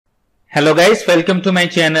Hello guys, welcome to my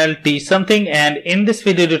channel Teach Something, and in this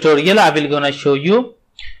video tutorial I will gonna show you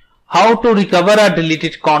how to recover a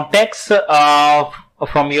deleted contacts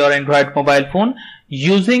from your Android mobile phone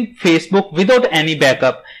using Facebook without any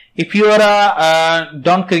backup. If you are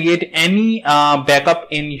don't create any backup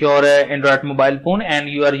in your Android mobile phone and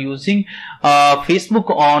you are using Facebook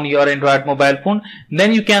on your Android mobile phone,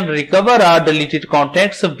 then you can recover deleted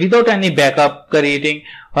contacts without any backup creating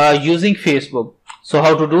using Facebook. So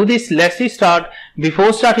how to do this? Let's start.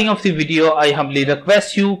 Before starting of the video, I humbly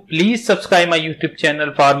request you please subscribe my YouTube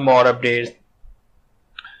channel for more updates.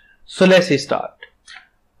 So let's start.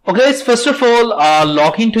 Okay, so first of all,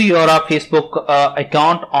 log into your Facebook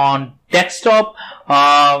account on desktop.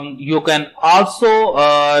 You can also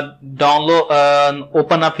download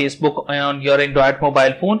open a Facebook on your Android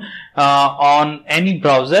mobile phone on any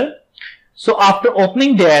browser. So after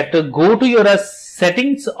opening that, go to your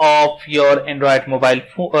settings of your Android mobile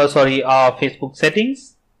phone, Facebook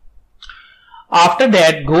settings. After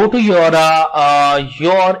that, go to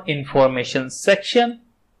your information section.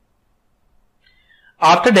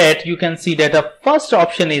 After that, you can see that the first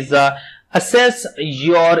option is access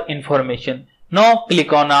your information. Now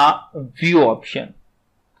click on view option.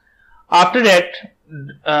 After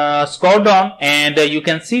that, scroll down and you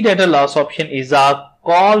can see that the last option is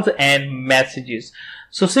calls and messages.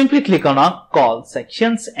 So simply click on call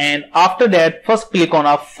sections, and after that first click on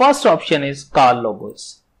first option is call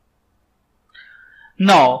logos.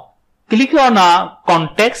 Now click on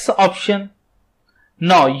contacts option.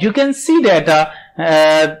 Now you can see that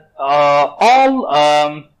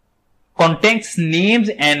all contacts names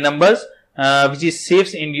and numbers which is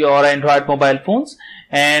saved in your Android mobile phones,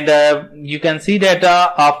 and you can see that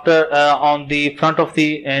after on the front of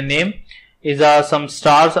the name is some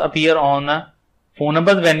stars appear on phone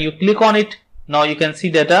number. When you click on it, now you can see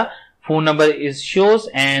that phone number is shows,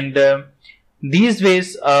 and these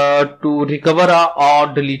ways to recover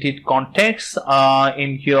all deleted contacts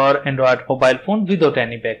in your Android mobile phone without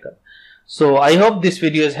any backup. So I hope this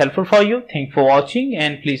video is helpful for you. Thanks for watching,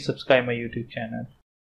 and please subscribe my YouTube channel.